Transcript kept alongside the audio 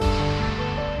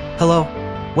Hello.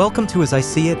 Welcome to As I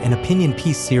See It, an opinion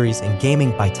piece series in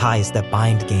gaming by ties that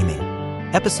bind gaming.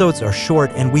 Episodes are short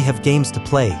and we have games to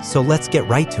play, so let's get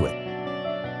right to it.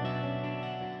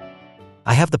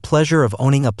 I have the pleasure of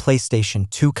owning a PlayStation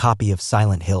 2 copy of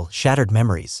Silent Hill: Shattered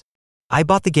Memories. I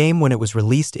bought the game when it was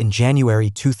released in January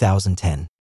 2010.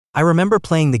 I remember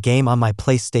playing the game on my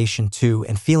PlayStation 2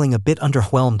 and feeling a bit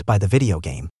underwhelmed by the video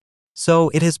game. So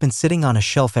it has been sitting on a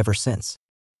shelf ever since.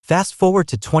 Fast forward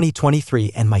to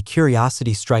 2023 and my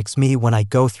curiosity strikes me when I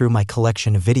go through my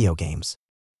collection of video games.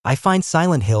 I find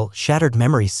Silent Hill: Shattered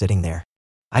Memories sitting there.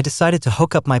 I decided to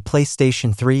hook up my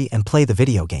PlayStation 3 and play the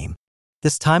video game.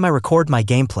 This time I record my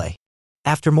gameplay.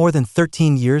 After more than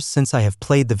 13 years since I have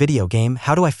played the video game,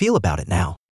 how do I feel about it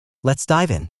now? Let's dive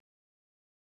in.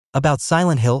 About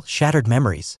Silent Hill: Shattered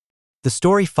Memories. The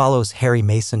story follows Harry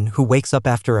Mason, who wakes up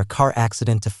after a car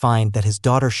accident to find that his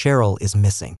daughter Cheryl is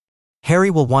missing.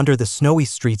 Harry will wander the snowy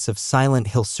streets of Silent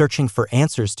Hill searching for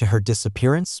answers to her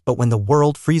disappearance, but when the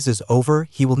world freezes over,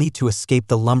 he will need to escape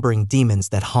the lumbering demons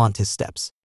that haunt his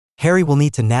steps. Harry will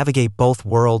need to navigate both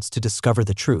worlds to discover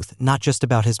the truth, not just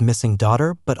about his missing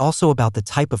daughter, but also about the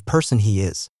type of person he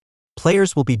is.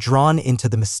 Players will be drawn into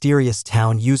the mysterious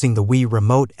town using the Wii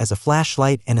Remote as a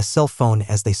flashlight and a cell phone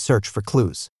as they search for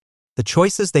clues. The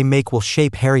choices they make will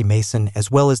shape Harry Mason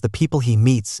as well as the people he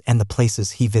meets and the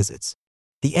places he visits.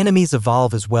 The enemies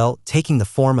evolve as well, taking the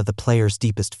form of the player's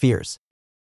deepest fears.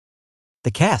 The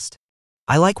cast.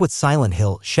 I like what Silent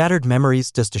Hill: Shattered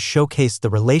Memories does to showcase the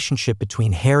relationship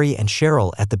between Harry and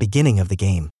Cheryl at the beginning of the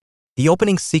game. The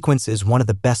opening sequence is one of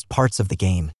the best parts of the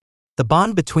game. The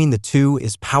bond between the two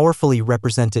is powerfully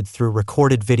represented through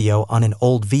recorded video on an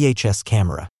old VHS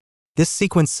camera. This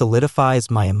sequence solidifies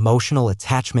my emotional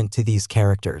attachment to these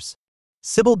characters.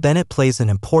 Sybil Bennett plays an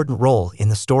important role in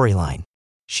the storyline.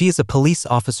 She is a police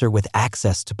officer with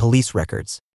access to police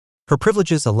records. Her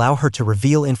privileges allow her to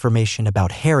reveal information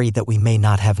about Harry that we may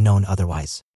not have known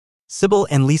otherwise. Sybil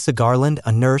and Lisa Garland,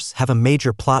 a nurse, have a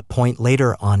major plot point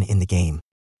later on in the game.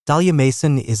 Dahlia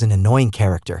Mason is an annoying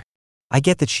character. I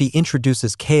get that she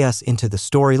introduces chaos into the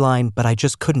storyline, but I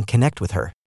just couldn't connect with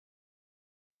her.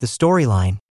 The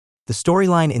storyline. The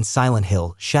storyline in Silent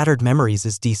Hill: Shattered Memories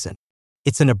is decent.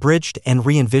 It's an abridged and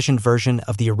re-envisioned version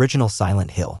of the original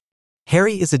Silent Hill.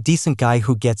 Harry is a decent guy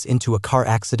who gets into a car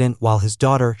accident while his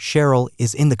daughter, Cheryl,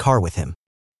 is in the car with him.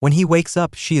 When he wakes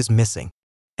up, she is missing.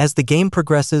 As the game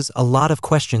progresses, a lot of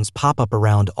questions pop up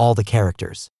around all the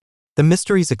characters. The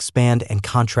mysteries expand and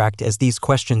contract as these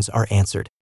questions are answered.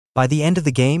 By the end of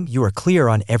the game, you are clear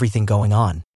on everything going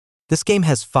on. This game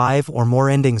has 5 or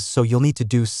more endings, so you'll need to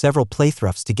do several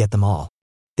playthroughs to get them all.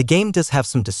 The game does have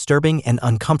some disturbing and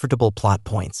uncomfortable plot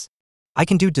points. I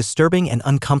can do disturbing and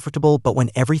uncomfortable, but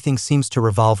when everything seems to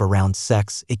revolve around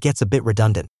sex, it gets a bit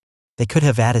redundant. They could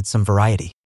have added some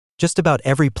variety. Just about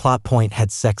every plot point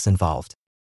had sex involved.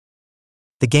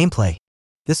 The gameplay.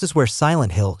 This is where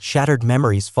Silent Hill: Shattered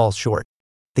Memories falls short.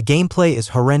 The gameplay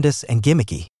is horrendous and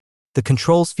gimmicky. The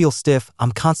controls feel stiff,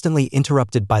 I'm constantly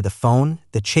interrupted by the phone,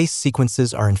 the chase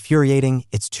sequences are infuriating,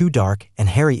 it's too dark, and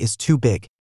Harry is too big.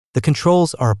 The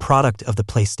controls are a product of the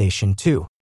PlayStation 2.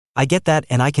 I get that,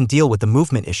 and I can deal with the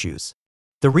movement issues.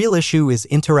 The real issue is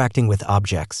interacting with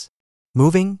objects.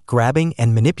 Moving, grabbing,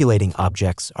 and manipulating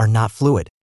objects are not fluid.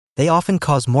 They often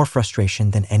cause more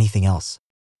frustration than anything else.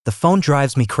 The phone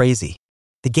drives me crazy.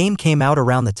 The game came out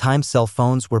around the time cell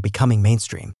phones were becoming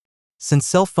mainstream. Since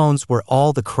cell phones were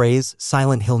all the craze,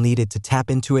 Silent Hill needed to tap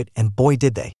into it, and boy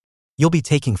did they. You'll be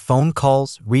taking phone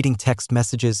calls, reading text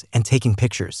messages, and taking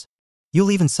pictures.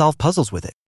 You'll even solve puzzles with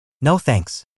it. No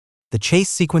thanks. The chase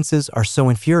sequences are so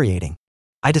infuriating.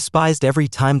 I despised every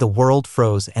time the world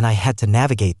froze and I had to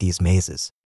navigate these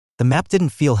mazes. The map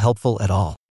didn't feel helpful at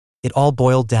all. It all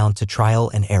boiled down to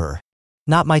trial and error.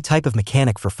 Not my type of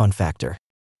mechanic for fun factor.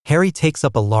 Harry takes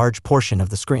up a large portion of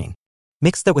the screen.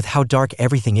 Mix that with how dark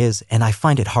everything is and I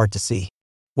find it hard to see.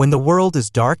 When the world is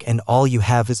dark and all you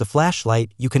have is a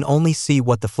flashlight, you can only see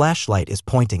what the flashlight is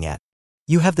pointing at.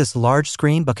 You have this large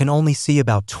screen but can only see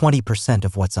about 20%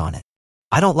 of what's on it.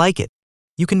 I don't like it.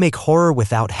 You can make horror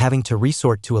without having to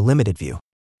resort to a limited view.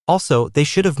 Also, they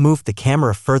should have moved the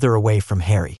camera further away from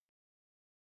Harry.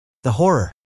 The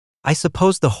horror. I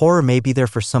suppose the horror may be there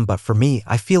for some, but for me,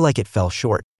 I feel like it fell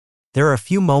short. There are a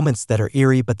few moments that are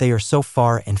eerie, but they are so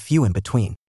far and few in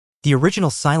between. The original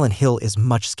Silent Hill is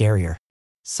much scarier.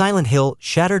 Silent Hill: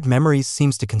 Shattered Memories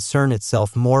seems to concern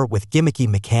itself more with gimmicky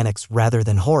mechanics rather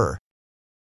than horror.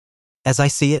 As I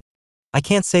see it, I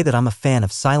can't say that I'm a fan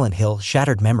of Silent Hill: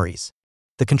 Shattered Memories.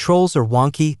 The controls are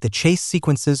wonky, the chase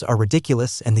sequences are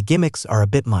ridiculous, and the gimmicks are a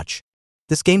bit much.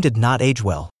 This game did not age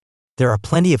well. There are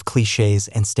plenty of cliches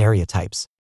and stereotypes.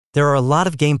 There are a lot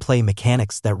of gameplay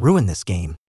mechanics that ruin this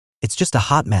game. It's just a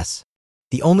hot mess.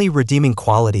 The only redeeming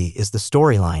quality is the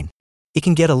storyline. It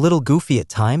can get a little goofy at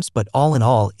times, but all in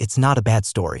all, it's not a bad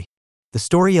story. The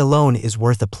story alone is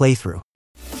worth a playthrough.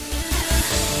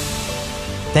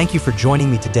 Thank you for joining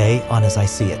me today on As I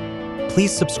See It.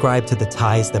 Please subscribe to the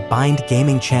Ties That Bind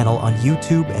Gaming channel on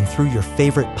YouTube and through your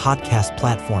favorite podcast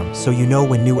platform so you know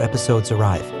when new episodes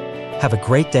arrive. Have a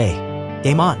great day.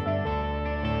 Game on!